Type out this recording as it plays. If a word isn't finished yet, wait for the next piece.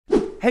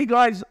Hey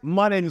guys,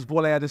 my name is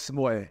Wole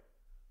Adesemoye,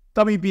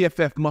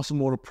 WBFF Muscle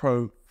Motor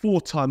Pro,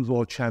 4-time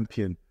world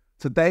champion.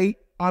 Today,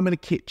 I'm in the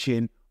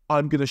kitchen.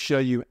 I'm going to show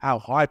you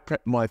how I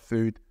prep my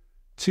food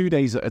 2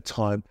 days at a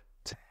time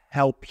to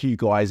help you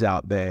guys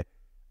out there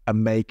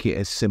and make it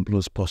as simple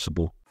as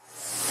possible.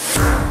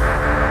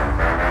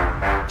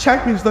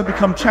 Champions don't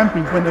become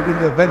champions when they win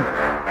the event.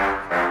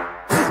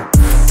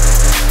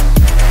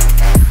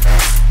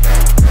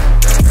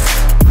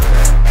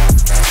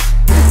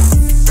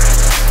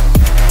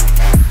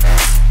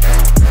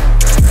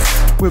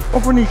 With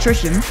proper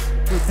nutrition,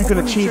 you can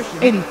achieve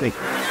anything.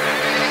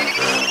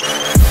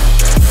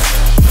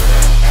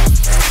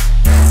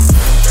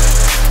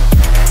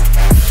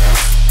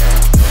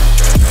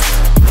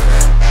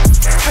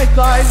 Hey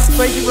guys,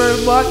 thank you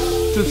very much.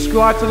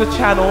 Subscribe to the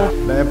channel.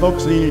 Man,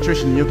 focus on your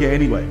nutrition, you'll get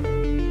anyway.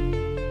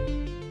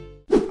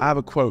 I have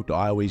a quote that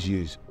I always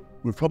use.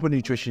 With proper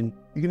nutrition,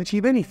 you can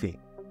achieve anything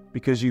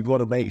because you've got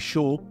to make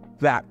sure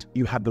that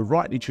you have the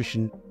right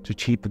nutrition to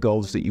achieve the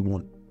goals that you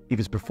want. If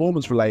it's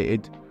performance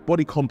related,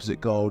 body composite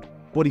goal,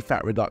 body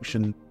fat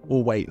reduction,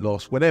 or weight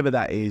loss, whatever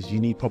that is, you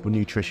need proper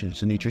nutrition.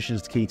 So nutrition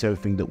is the key to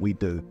everything that we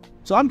do.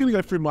 So I'm going to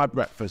go through my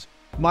breakfast.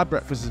 My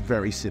breakfast is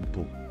very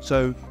simple.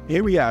 So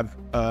here we have,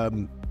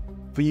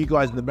 for you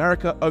guys in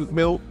America, oat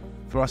milk.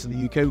 For us in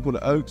the UK, we call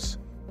it oats.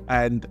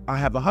 And I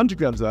have 100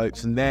 grams of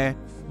oats in there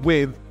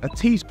with a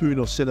teaspoon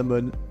of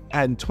cinnamon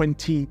and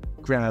 20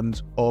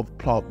 grams of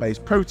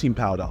plant-based protein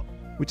powder,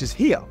 which is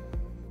here.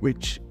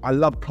 Which I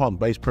love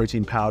plant-based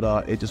protein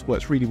powder. It just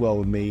works really well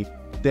with me.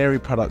 Dairy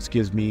products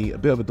gives me a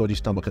bit of a dodgy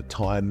stomach at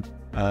time.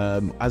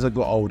 As I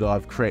got older,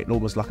 I've created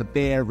almost like a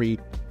dairy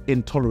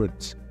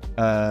intolerance,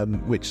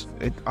 which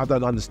I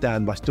don't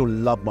understand, but I still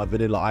love my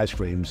vanilla ice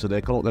cream, so they're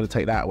not going to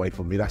take that away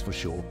from me, that's for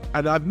sure.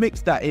 And I've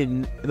mixed that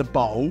in a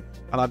bowl,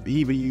 and I've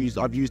used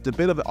a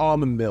bit of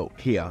almond milk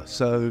here.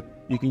 So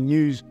you can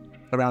use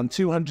around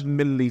 200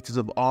 milliliters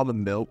of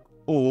almond milk,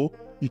 or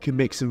you can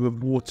mix it with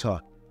water.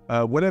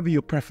 Whatever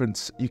your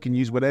preference, you can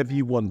use whatever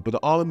you want, but the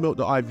almond milk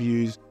that I've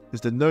used is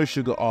the no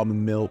sugar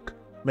almond milk.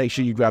 Make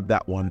sure you grab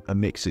that one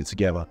and mix it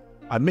together.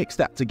 I mix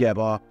that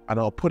together and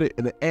I'll put it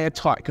in an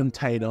airtight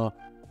container,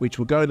 which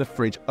will go in the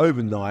fridge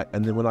overnight.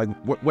 And then when I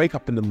wake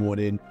up in the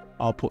morning,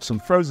 I'll put some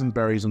frozen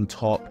berries on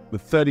top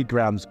with 30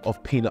 grams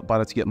of peanut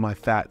butter to get my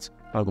fat.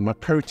 I've got my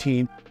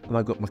protein, and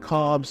I've got my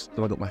carbs,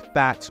 and I've got my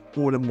fat,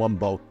 all in one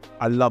bowl.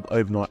 I love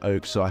overnight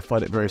oats, so I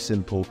find it very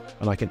simple,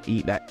 and I can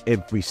eat that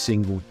every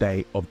single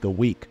day of the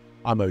week.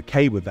 I'm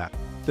okay with that.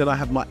 Then I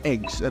have my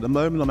eggs. At the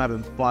moment, I'm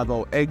having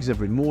 5-old eggs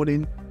every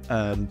morning,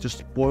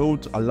 just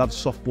boiled. I love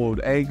soft-boiled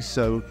eggs,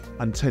 so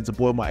I tend to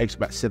boil my eggs for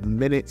about 7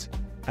 minutes,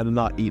 and then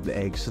I eat the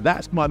eggs. So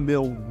that's my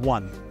meal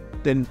one.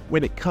 Then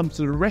when it comes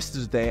to the rest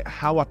of the day,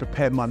 how I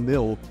prepare my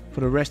meal for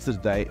the rest of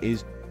the day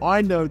is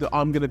I know that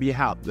I'm going to be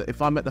out. That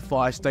if I'm at the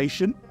fire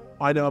station,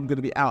 I know I'm going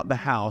to be out the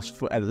house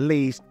for at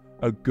least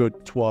a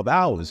good 12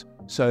 hours.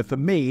 So for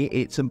me,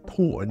 it's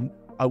important.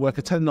 I work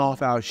a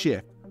 10.5-hour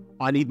shift.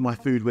 I need my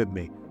food with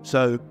me.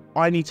 So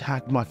I need to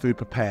have my food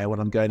prepared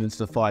when I'm going into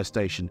the fire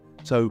station.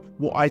 So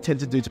what I tend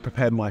to do to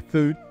prepare my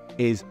food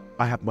is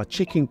I have my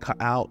chicken cut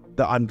out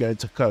that I'm going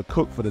to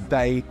cook for the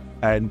day.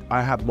 And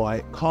I have my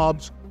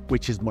carbs,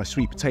 which is my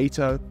sweet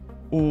potato,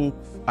 or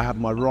I have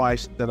my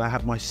rice, then I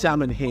have my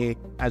salmon here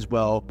as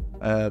well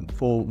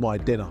for my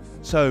dinner.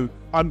 So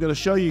I'm going to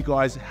show you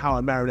guys how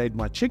I marinate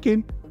my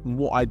chicken and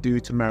what I do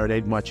to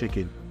marinate my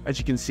chicken. As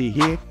you can see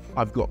here,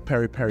 I've got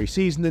peri-peri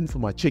seasoning for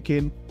my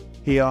chicken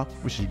here,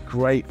 which is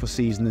great for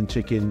seasoning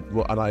chicken.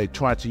 And I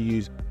try to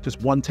use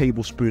just 1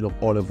 tablespoon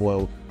of olive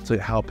oil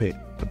to help it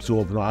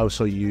absorb. And I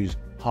also use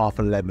half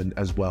a lemon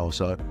as well.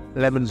 So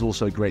lemon's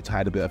also great to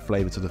add a bit of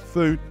flavor to the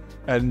food.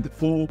 And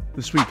for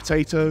the sweet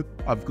potato,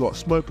 I've got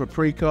smoked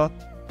paprika,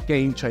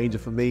 game changer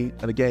for me,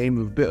 and again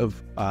with a bit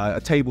of a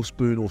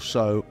tablespoon or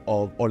so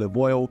of olive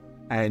oil,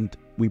 and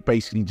we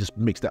basically just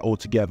mix that all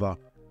together.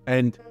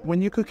 And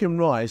when you're cooking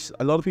rice,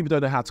 a lot of people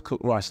don't know how to cook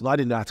rice, and I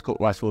didn't know how to cook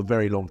rice for a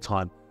very long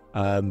time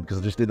because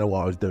I just didn't know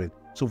what I was doing.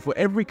 So for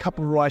every cup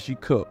of rice you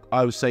cook,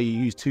 I would say you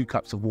use 2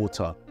 cups of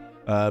water.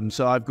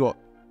 So I've got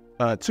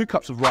 2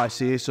 cups of rice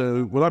here,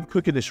 so when I'm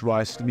cooking this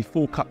rice, it's going to be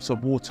 4 cups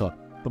of water.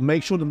 But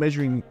make sure the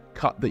measuring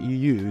cup that you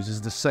use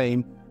is the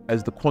same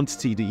as the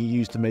quantity that you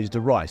use to measure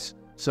the rice.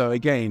 So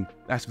again,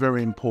 that's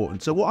very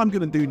important. So what I'm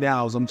going to do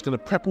now is I'm just going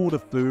to prep all the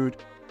food,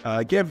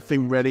 get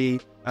everything ready.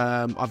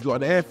 I've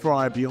got an air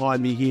fryer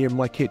behind me here in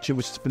my kitchen,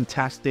 which is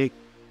fantastic.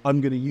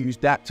 I'm going to use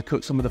that to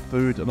cook some of the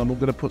food, and I'm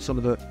going to put some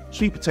of the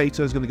sweet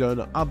potatoes going to go in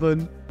the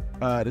oven.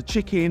 The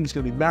chicken is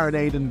going to be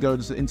marinated and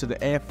goes into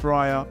the air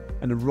fryer,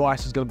 and the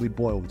rice is going to be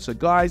boiled. So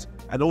guys,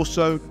 and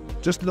also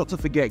just not to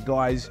forget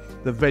guys,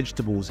 the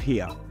vegetables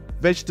here.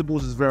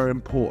 Vegetables is very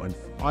important.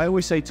 I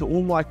always say to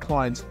all my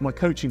clients, my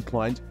coaching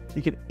clients,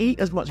 you can eat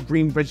as much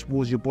green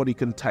vegetables as your body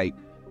can take.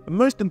 The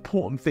most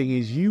important thing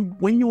is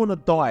when you're on a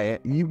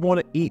diet, you want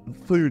to eat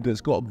food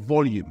that's got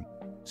volume.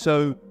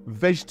 So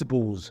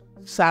vegetables,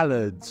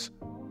 salads,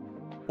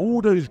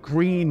 all those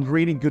green,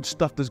 really good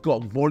stuff that's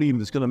got volume,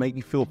 that's going to make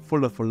you feel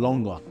fuller for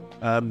longer.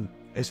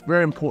 It's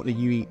very important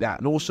that you eat that.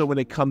 And also when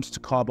it comes to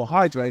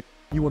carbohydrate,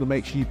 you want to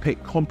make sure you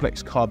pick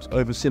complex carbs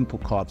over simple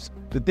carbs.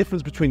 The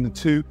difference between the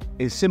two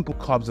is simple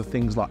carbs are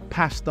things like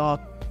pasta.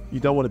 You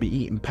don't want to be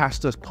eating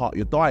pasta as part of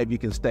your diet. You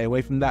can stay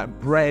away from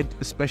that. Bread,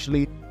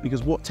 especially,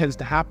 because what tends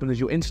to happen is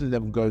your insulin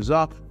level goes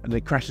up and then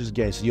it crashes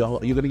again. So you're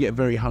going to get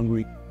very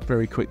hungry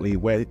very quickly,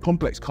 where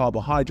complex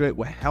carbohydrate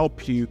will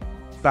help you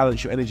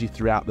balance your energy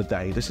throughout the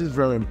day. This is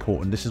very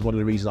important. This is one of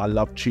the reasons I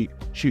love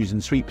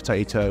choosing sweet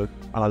potato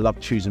and I love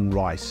choosing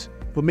rice.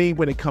 For me,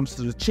 when it comes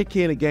to the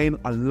chicken, again,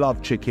 I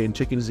love chicken.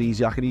 Chicken is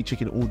easy. I can eat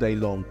chicken all day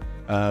long.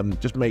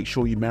 Just make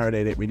sure you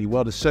marinate it really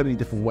well. There's so many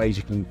different ways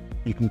you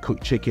can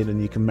cook chicken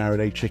and you can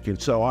marinate chicken.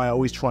 So I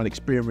always try and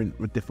experiment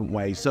with different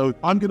ways. So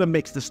I'm gonna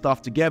mix the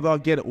stuff together,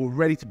 get it all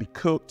ready to be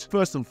cooked.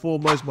 First and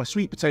foremost, my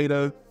sweet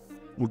potato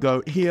will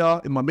go here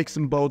in my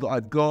mixing bowl that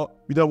I've got.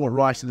 We don't want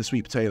rice in the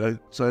sweet potato,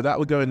 so that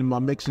will go in my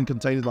mixing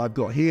container that I've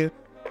got here.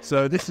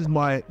 So this is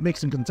my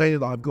mixing container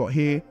that I've got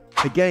here.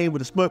 Again,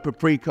 with the smoked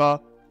paprika,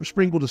 we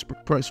sprinkle the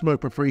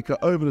smoked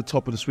paprika over the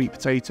top of the sweet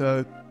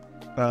potato.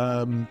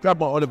 Grab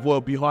my olive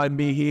oil behind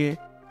me here.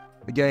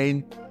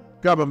 Again,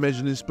 grab my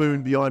measuring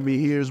spoon behind me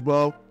here as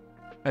well.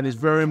 And it's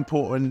very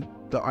important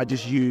that I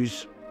just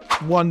use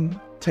 1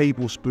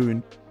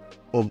 tablespoon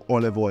of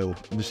olive oil.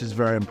 And this is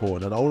very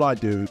important. And all I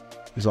do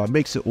is I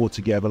mix it all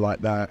together like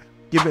that.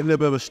 Give it a little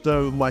bit of a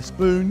stir with my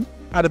spoon.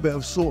 Add a bit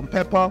of salt and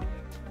pepper.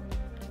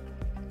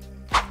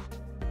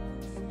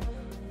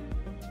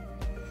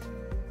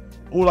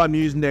 All I'm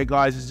using there,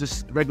 guys, is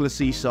just regular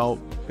sea salt.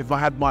 If I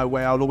had my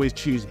way, I'll always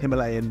choose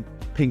Himalayan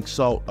pink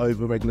salt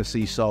over regular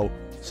sea salt.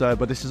 So,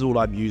 but this is all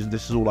I'm using.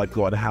 This is all I've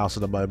got in the house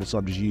at the moment, so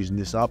I'm just using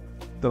this up.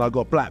 Then I've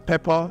got black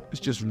pepper. It's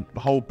just a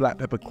whole black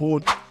pepper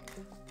cord.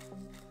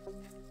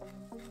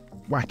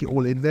 Whack it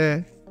all in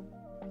there.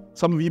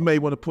 Some of you may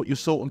want to put your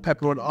salt and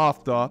pepper on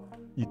after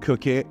you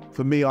cook it.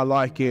 For me, I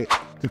like it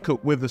to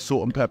cook with the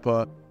salt and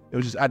pepper.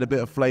 It'll just add a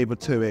bit of flavor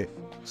to it.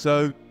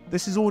 So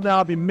this is all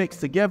now been mixed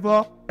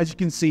together. As you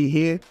can see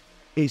here,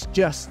 it's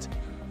just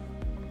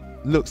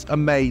looks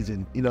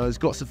amazing. You know, it's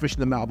got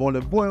sufficient amount of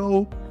olive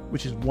oil,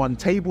 which is 1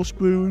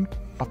 tablespoon.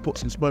 I've put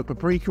some smoked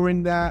paprika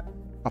in that.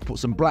 I put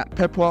some black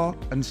pepper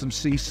and some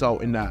sea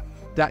salt in that.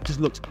 That just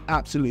looks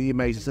absolutely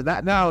amazing. So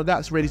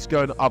that's ready to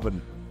go in the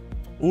oven.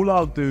 All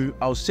I'll do,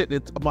 I'll set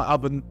my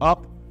oven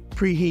up,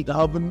 preheat the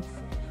oven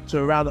to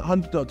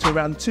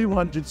around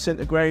 200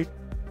 centigrade.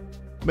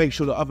 Make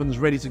sure the oven's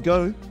ready to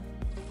go.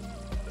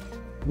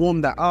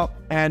 Warm that up,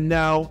 and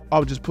now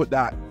I'll just put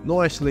that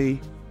nicely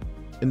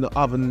in the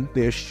oven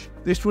dish.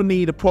 This will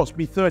need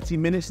approximately 30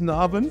 minutes in the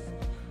oven.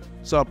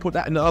 So I'll put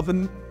that in the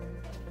oven.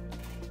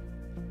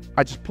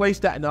 I just place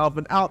that in the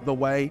oven out the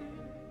way.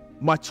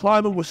 My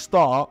timer will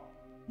start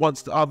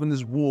once the oven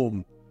is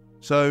warm.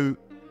 So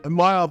in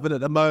my oven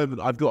at the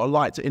moment, I've got a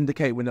light to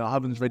indicate when the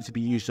oven's ready to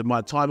be used. So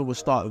my timer will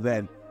start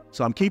then.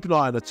 So I'm keeping an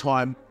eye on the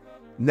time.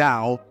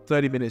 Now,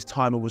 30 minutes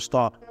timer will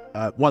start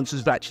once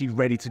it's actually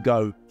ready to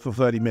go for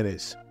 30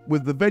 minutes.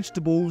 With the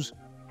vegetables,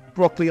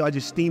 broccoli, I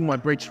just steam my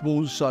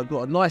vegetables. So I've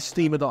got a nice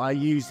steamer that I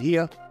use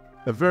here.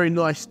 A very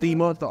nice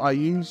steamer that I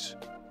use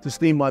to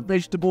steam my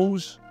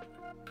vegetables.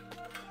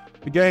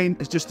 Again,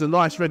 it's just a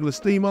nice regular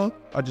steamer.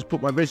 I just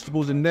put my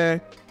vegetables in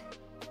there.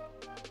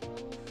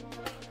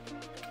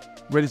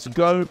 Ready to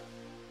go.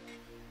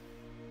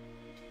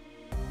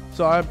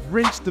 So I've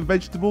rinsed the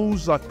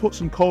vegetables. I've put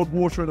some cold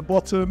water at the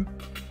bottom.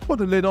 Put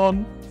the lid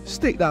on.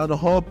 Stick that on the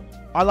hob.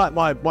 I like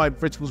my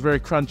vegetables very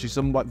crunchy.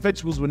 Some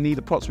vegetables will need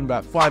approximately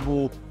about 5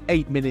 or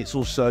 8 minutes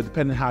or so,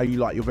 depending on how you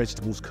like your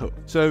vegetables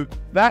cooked. So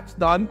that's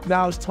done.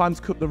 Now it's time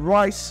to cook the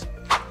rice.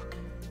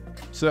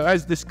 So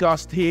as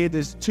discussed here,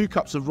 there's 2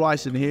 cups of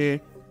rice in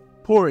here.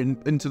 Pour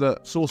it into the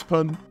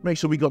saucepan. Make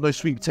sure we got no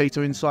sweet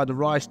potato inside the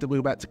rice that we're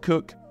about to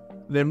cook.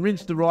 Then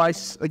rinse the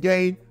rice.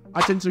 Again,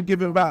 I tend to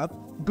give it about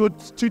a good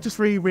 2 to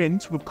 3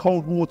 rinse with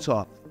cold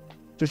water.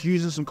 Just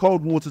using some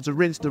cold water to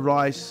rinse the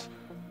rice.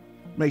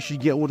 Make sure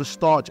you get all the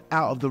starch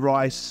out of the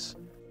rice.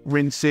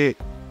 Rinse it.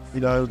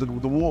 You know, the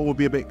water will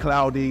be a bit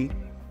cloudy.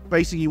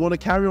 Basically, you want to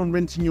carry on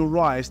rinsing your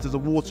rice as the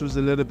water is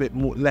a little bit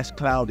less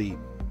cloudy.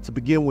 To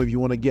begin with, you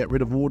want to get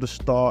rid of all the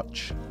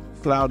starch,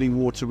 cloudy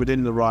water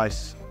within the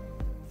rice.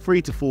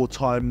 3 to 4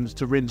 times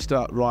to rinse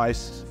that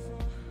rice.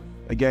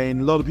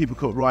 Again, a lot of people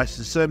cook rice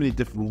in so many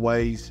different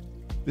ways.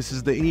 This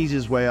is the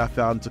easiest way I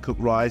found to cook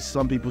rice.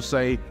 Some people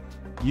say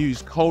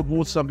use cold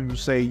water. Some people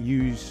say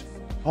use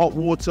hot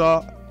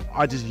water.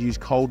 I just use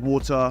cold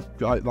water.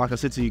 Like I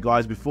said to you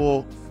guys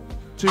before,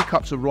 2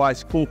 cups of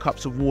rice, 4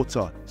 cups of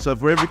water. So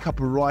for every cup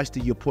of rice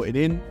that you're putting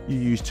in, you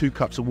use 2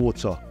 cups of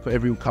water for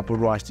every cup of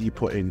rice that you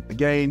put in.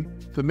 Again,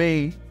 for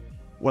me,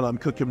 when I'm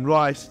cooking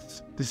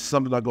rice, this is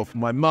something I got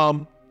from my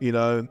mum. You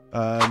know,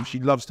 she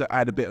loves to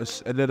add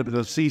a little bit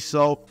of sea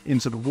salt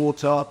into the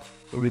water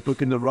when we're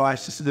cooking the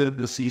rice. Just a little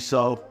bit of sea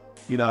salt.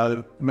 You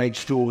know, make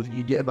sure that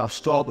you get enough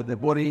salt in the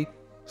body.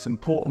 It's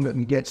important that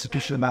you get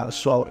sufficient amount of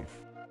salt.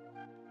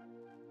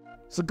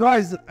 So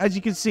guys, as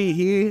you can see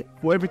here,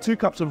 for every 2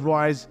 cups of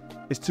rice,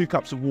 it's 2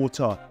 cups of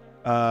water.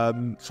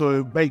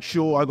 So make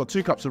sure I've got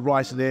 2 cups of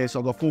rice in there, so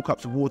I've got 4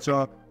 cups of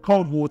water.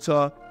 cold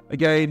water.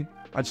 Again,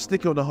 I just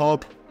stick it on the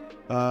hob,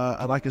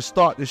 and I can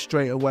start this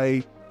straight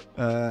away.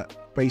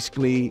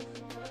 Basically,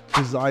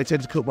 because I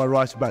tend to cook my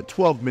rice for about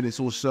 12 minutes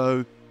or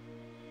so.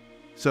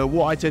 So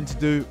what I tend to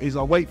do is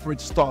I wait for it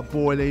to start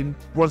boiling.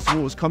 Once the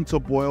water's come to a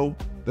boil,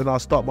 then I'll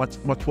start my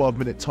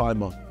 12-minute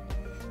timer.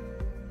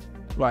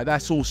 Right,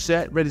 that's all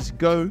set, ready to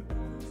go.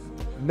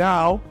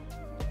 Now,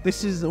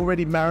 this is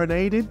already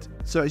marinated.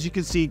 So as you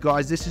can see,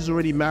 guys, this is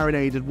already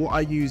marinated. What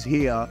I use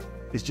here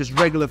is just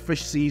regular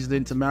fish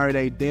seasoning to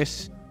marinate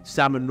this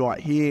salmon right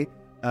here,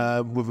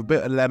 with a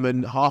bit of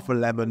lemon, half a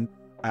lemon,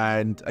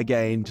 and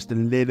again, just a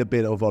little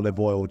bit of olive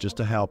oil just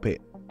to help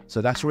it.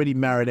 So that's already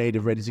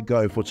marinated, ready to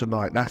go for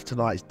tonight. That's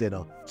tonight's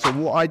dinner. So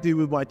what I do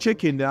with my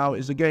chicken now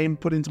is, again,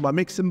 put into my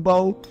mixing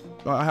bowl.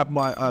 I have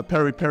my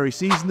peri-peri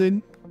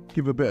seasoning.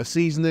 Give a bit of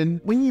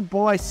seasoning. When you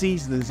buy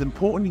seasoning, it's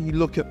important that you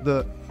look at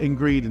the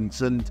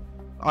ingredients. And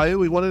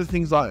one of the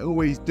things I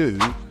always do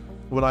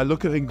when I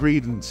look at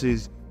ingredients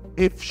is,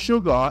 if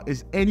sugar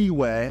is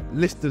anywhere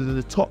listed in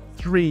the top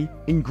 3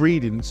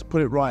 ingredients,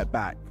 put it right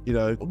back. You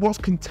know, what's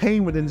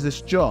contained within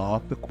this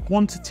jar, the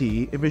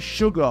quantity, if it's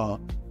sugar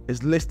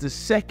is listed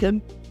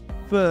 2nd,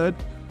 3rd,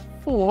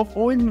 4th,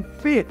 or even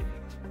 5th,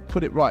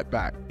 put it right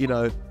back, you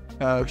know,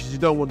 because you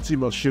don't want too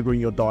much sugar in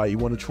your diet. You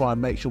want to try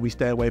and make sure we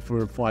stay away from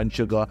refined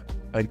sugar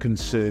and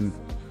consume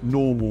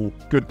normal,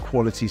 good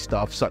quality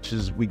stuff, such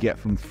as we get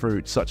from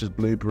fruit, such as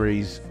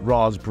blueberries,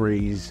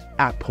 raspberries,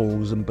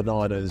 apples, and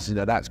bananas. You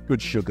know, that's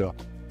good sugar,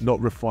 not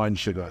refined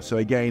sugar. So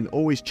again,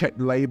 always check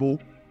the label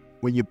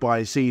when you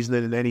buy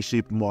seasoning in any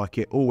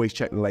supermarket. Always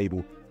check the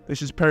label.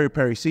 This is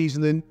peri-peri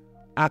seasoning.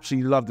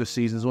 Absolutely love this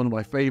seasoning. It's one of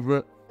my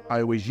favorite.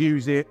 I always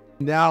use it.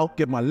 Now,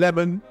 get my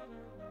lemon.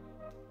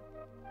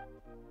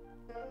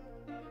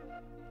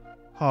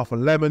 Half a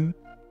lemon.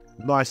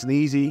 Nice and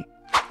easy.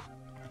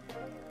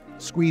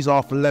 Squeeze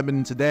half a lemon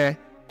into there.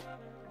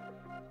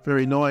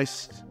 Very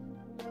nice.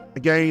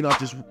 Again, I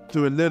just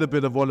do a little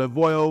bit of olive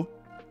oil.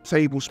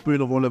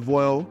 Tablespoon of olive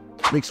oil.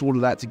 Mix all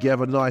of that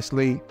together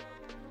nicely.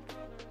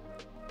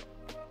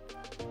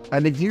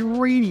 And if you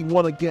really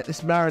want to get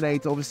this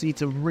marinade, obviously,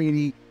 to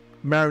really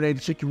marinate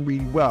the chicken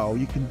really well,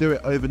 you can do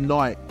it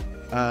overnight.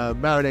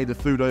 Marinate the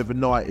food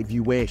overnight if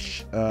you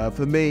wish.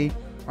 For me,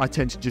 I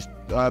tend to just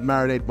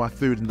marinate my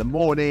food in the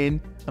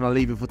morning, and I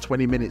leave it for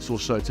 20 minutes or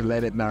so to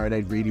let it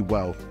marinate really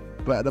well.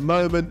 But at the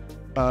moment,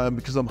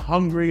 because I'm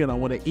hungry and I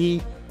want to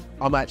eat,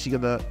 I'm actually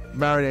going to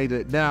marinate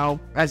it now.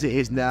 As it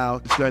is now,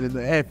 it's going in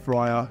the air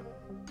fryer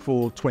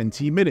for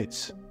 20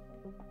 minutes.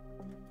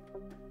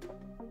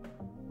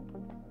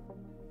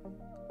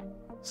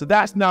 So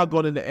that's now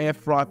gone in the air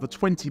fryer for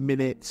 20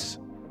 minutes.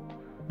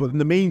 But in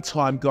the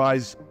meantime,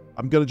 guys,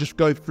 I'm going to just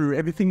go through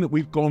everything that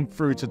we've gone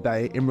through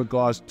today in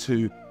regards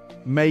to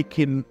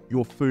making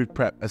your food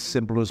prep as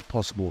simple as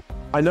possible.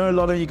 I know a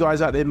lot of you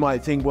guys out there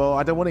might think, well,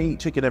 I don't want to eat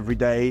chicken every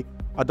day.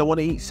 I don't want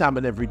to eat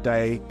salmon every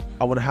day.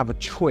 I want to have a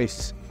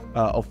choice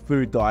of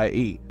food that I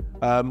eat.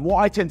 What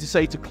I tend to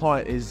say to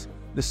clients is,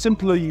 the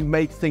simpler you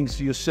make things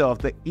for yourself,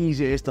 the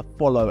easier it is to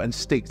follow and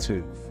stick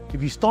to.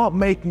 If you start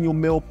making your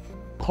meal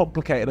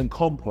complicated and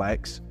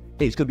complex,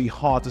 it's going to be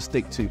hard to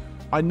stick to.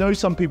 I know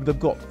some people that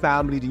have got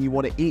family that you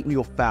want to eat with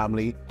your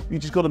family. You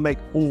just got to make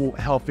all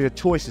healthier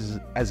choices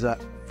as a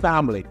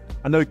family.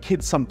 I know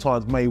kids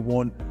sometimes may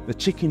want the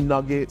chicken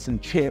nuggets and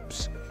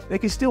chips. They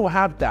can still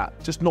have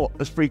that, just not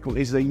as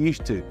frequently as they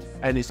used to.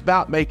 And it's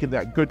about making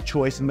that good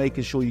choice and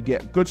making sure you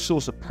get a good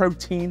source of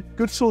protein,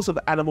 good source of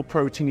animal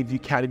protein if you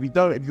can. If you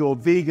don't, if you're a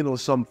vegan or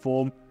some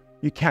form,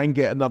 you can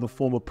get another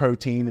form of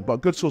protein,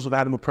 but good source of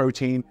animal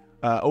protein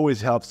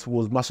always helps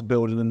towards muscle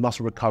building and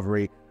muscle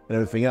recovery and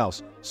everything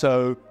else.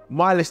 So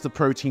my list of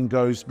protein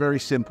goes very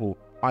simple.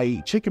 I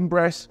eat chicken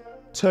breast,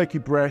 turkey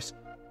breast,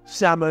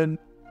 salmon,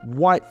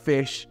 white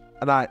fish,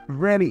 and I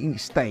rarely eat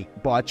steak,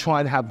 but I try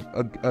and have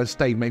a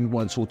steak maybe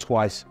once or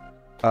twice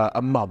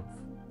a month.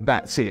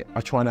 That's it. I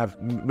try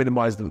and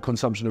minimize the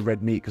consumption of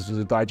red meat because of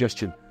the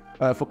digestion.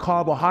 For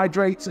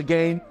carbohydrates,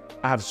 again,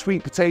 I have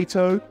sweet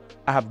potato,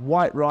 I have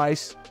white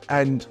rice,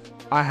 and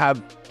I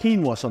have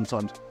quinoa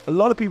sometimes. A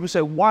lot of people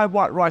say, why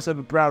white rice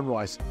over brown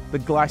rice? The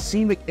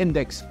glycemic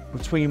index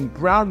between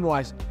brown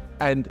rice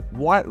and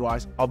white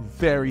rice are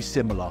very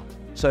similar.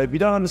 So if you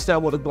don't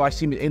understand what the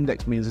glycemic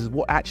index means, is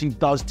what it actually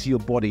does to your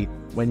body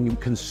when you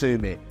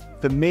consume it.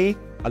 For me,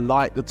 I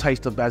like the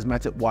taste of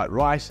basmati white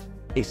rice.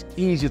 It's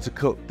easier to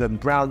cook than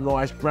brown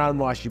rice. Brown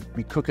rice, you'd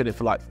be cooking it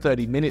for like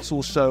 30 minutes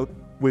or so.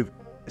 With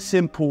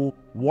simple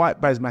white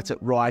basmati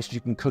rice,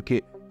 you can cook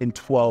it in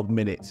 12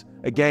 minutes.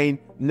 Again,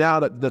 now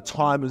that the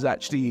time is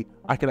actually,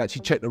 I can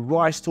actually check the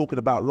rice. Talking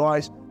about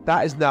rice,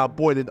 that is now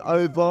boiling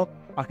over.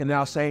 I can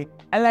now say,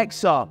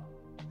 Alexa,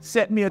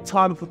 set me a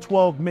timer for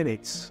 12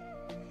 minutes.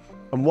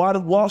 And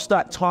whilst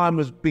that time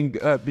has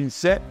been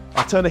set,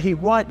 I turn the heat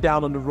right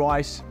down on the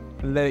rice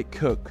and let it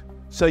cook.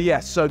 So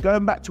yes, so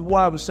going back to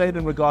what I was saying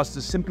in regards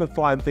to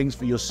simplifying things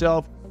for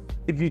yourself,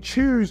 if you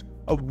choose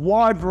a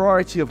wide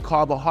variety of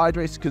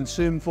carbohydrates to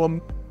consume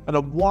from and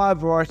a wide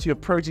variety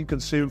of protein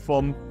consumed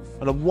from,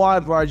 and a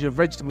wide variety of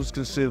vegetables to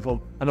consume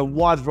from, and a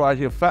wide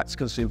variety of fats to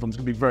consume from, is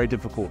going to be very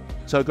difficult.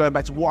 So going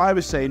back to what I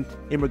was saying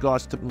in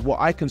regards to what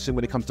I consume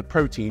when it comes to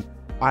protein,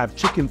 I have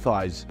chicken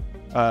thighs,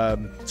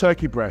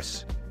 turkey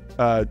breasts,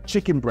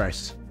 chicken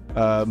breasts,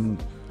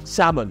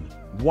 salmon,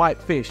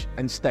 white fish,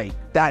 and steak.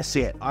 That's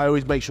it. I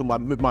always make sure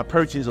my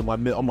proteins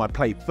on my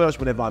plate first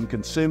whenever I'm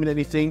consuming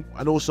anything.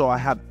 And also I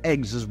have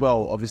eggs as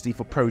well, obviously,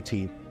 for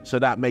protein. So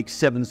that makes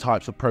 7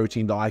 types of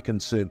protein that I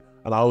consume.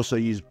 And I also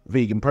use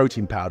vegan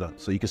protein powder,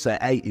 so you can say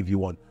 8 if you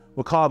want.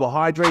 For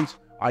carbohydrates,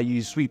 I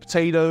use sweet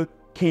potato,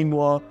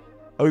 quinoa,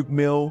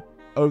 oatmeal,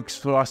 oats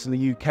for us in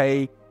the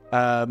UK,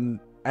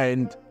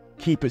 and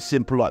keep it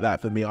simple like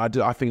that for me. I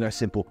think that's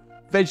simple.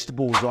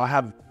 Vegetables, I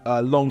have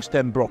long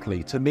stem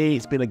broccoli. To me,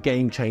 it's been a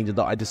game changer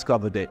that I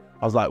discovered it.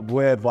 I was like,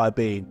 where have I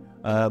been?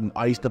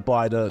 I used to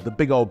buy the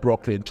big old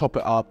broccoli and chop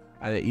it up,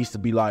 and it used to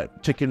be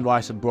like chicken,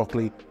 rice, and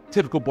broccoli.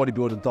 Typical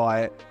bodybuilder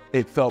diet.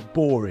 It felt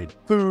boring.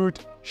 Food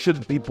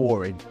shouldn't be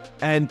boring.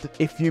 And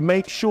if you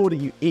make sure that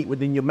you eat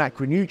within your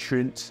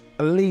macronutrients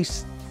at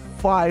least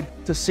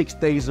 5 to 6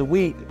 days a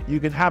week,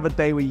 you can have a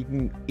day where you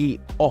can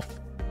eat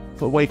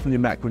away from your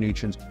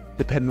macronutrients,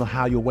 depending on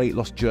how your weight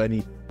loss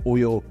journey or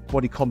your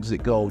body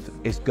composite goal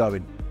is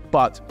going.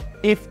 But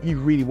if you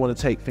really want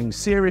to take things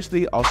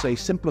seriously, I'll say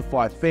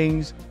simplify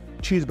things.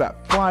 Choose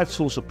about 5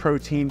 sources of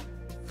protein,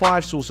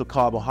 5 sources of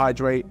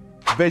carbohydrate.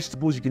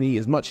 Vegetables, you can eat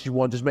as much as you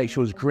want. Just make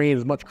sure it's green,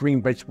 as much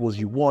green vegetables as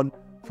you want.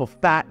 For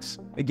fats,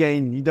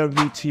 again, you don't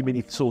need too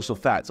many sources of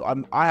fats.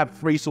 I have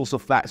 3 sources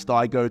of fats that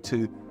I go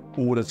to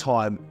all the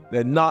time.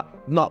 They're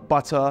nut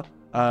butter,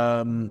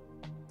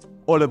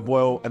 olive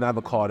oil, and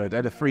avocado.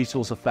 They're the 3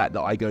 sources of fat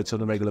that I go to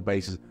on a regular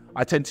basis.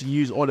 I tend to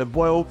use olive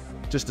oil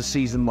just to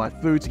season my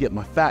food, to get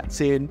my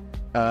fats in.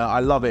 I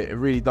love it. It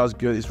really does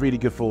good. It's really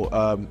good for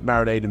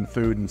marinating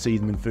food and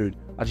seasoning food.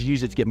 I just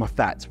use it to get my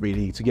fats,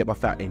 really, to get my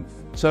fat in.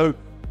 So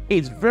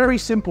it's very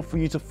simple for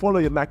you to follow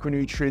your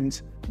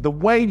macronutrients. The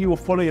way you will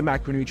follow your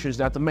macronutrients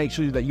now to make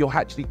sure that you're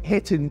actually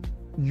hitting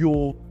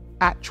your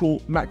actual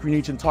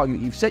macronutrient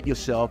target you've set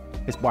yourself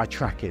is by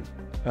tracking.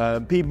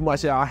 People might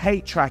say, I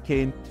hate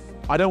tracking.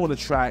 I don't want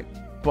to track,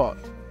 but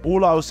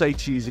all I will say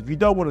to you is if you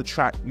don't want to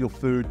track your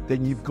food,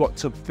 then you've got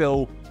to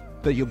feel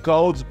that your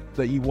goals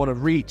that you want to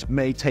reach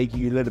may take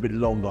you a little bit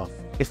longer.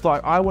 It's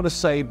like I want to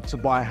save to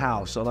buy a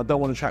house and I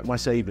don't want to track my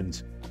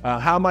savings.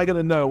 How am I going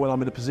to know when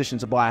I'm in a position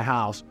to buy a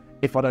house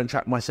if I don't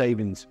track my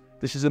savings?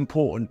 This is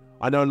important.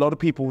 I know a lot of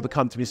people that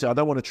come to me and say, I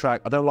don't want to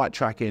track, I don't like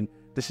tracking.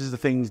 This is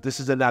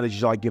the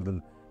analogies I give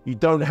them. You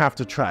don't have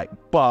to track,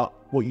 but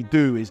what you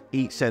do is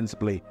eat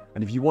sensibly.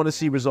 And if you want to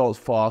see results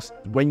fast,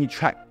 when you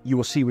track, you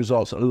will see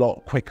results a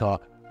lot quicker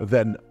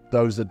than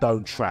those that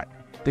don't track.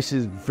 This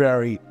is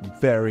very,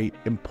 very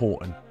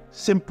important.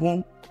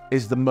 Simple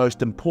is the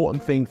most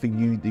important thing for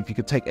you. If you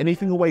could take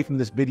anything away from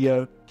this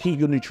video, keep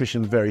your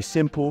nutrition very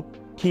simple,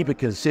 keep it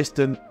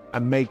consistent,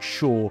 and make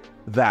sure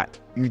that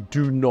you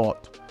do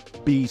not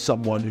be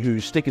someone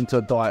who's sticking to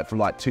a diet for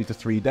like 2 to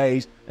 3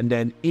 days and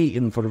then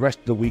eating for the rest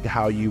of the week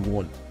how you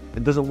want.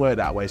 It doesn't work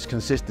that way. It's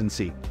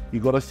consistency. You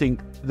got to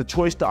think, the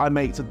choice that I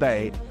make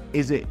today,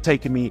 is it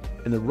taking me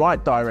in the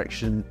right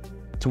direction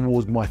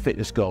towards my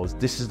fitness goals?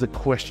 This is the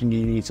question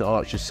you need to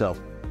ask yourself.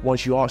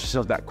 Once you ask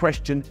yourself that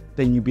question,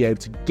 then you'll be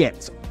able to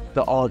get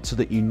the answer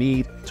that you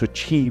need to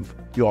achieve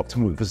your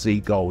optimal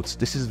physique goals.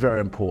 This is very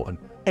important.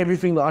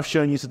 Everything that I've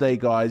shown you today,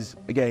 guys,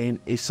 again,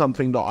 is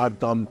something that I've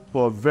done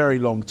for a very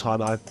long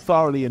time. I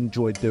thoroughly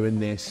enjoyed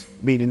doing this,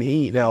 meaning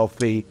eating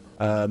healthy,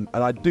 and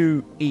I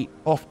do eat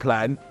off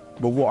plan.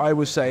 But what I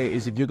would say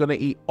is if you're going to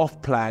eat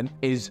off plan,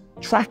 is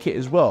track it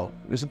as well.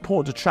 It's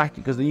important to track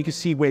it because then you can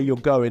see where you're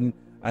going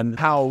and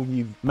how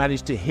you've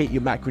managed to hit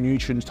your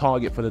macronutrients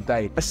target for the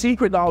day. A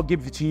secret that I'll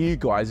give to you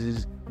guys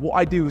is what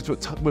I do is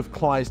with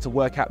clients to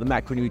work out the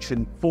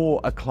macronutrient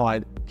for a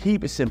client.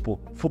 Keep it simple.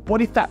 For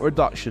body fat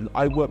reduction,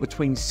 I work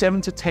between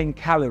 7 to 10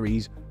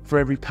 calories for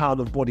every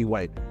pound of body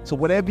weight. So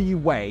whatever you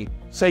weigh,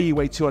 say you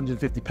weigh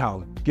 250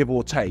 pounds, give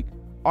or take,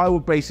 I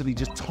will basically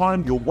just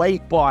time your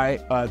weight by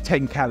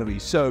 10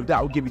 calories. So that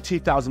will give you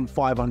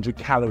 2,500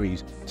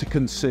 calories to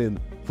consume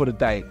for the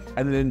day.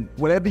 And then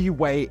whatever you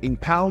weigh in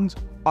pounds,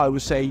 I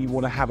would say you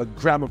want to have a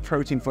gram of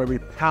protein for every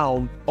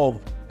pound of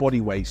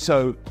body weight.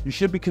 So you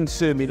should be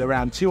consuming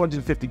around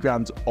 250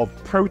 grams of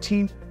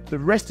protein. The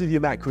rest of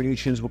your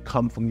macronutrients will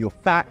come from your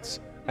fats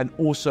and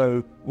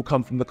also will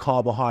come from the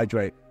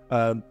carbohydrate.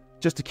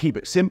 Just to keep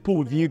it simple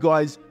with you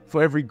guys,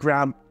 for every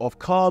gram of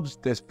carbs,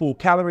 there's 4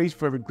 calories.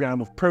 For every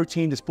gram of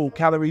protein, there's 4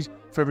 calories.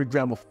 For every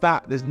gram of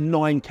fat, there's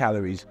 9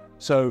 calories.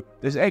 So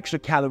there's extra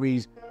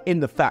calories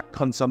in the fat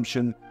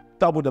consumption,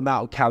 double the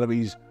amount of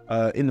calories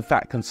in the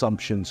fat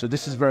consumption. So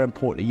this is very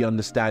important that you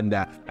understand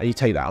that and you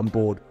take that on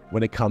board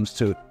when it comes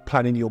to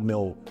planning your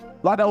meal.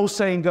 Like that old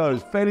saying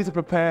goes, failure to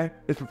prepare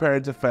is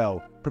preparing to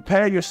fail.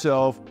 Prepare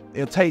yourself.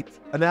 It'll take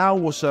an hour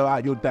or so out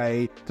of your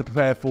day to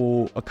prepare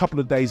for a couple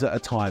of days at a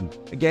time.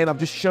 Again, I've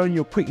just shown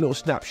you a quick little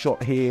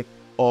snapshot here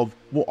of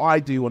what I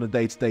do on a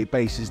day-to-day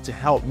basis to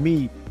help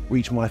me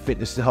reach my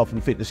fitness, health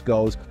and fitness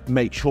goals,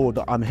 make sure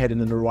that I'm heading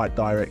in the right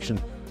direction.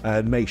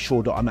 and make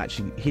sure that I'm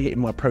actually hitting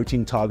my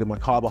protein target, my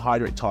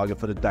carbohydrate target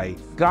for the day.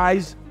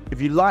 Guys,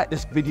 if you like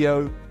this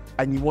video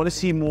and you want to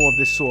see more of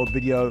this sort of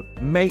video,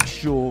 make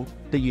sure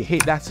that you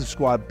hit that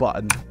subscribe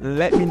button.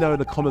 Let me know in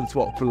the comments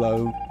box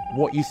below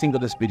what you think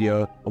of this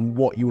video and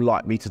what you would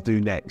like me to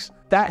do next.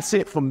 That's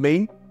it from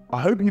me.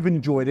 I hope you've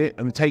enjoyed it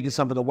and taken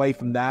something away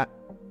from that.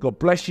 God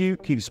bless you,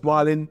 keep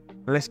smiling,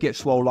 and let's get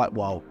swole like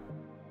Wole.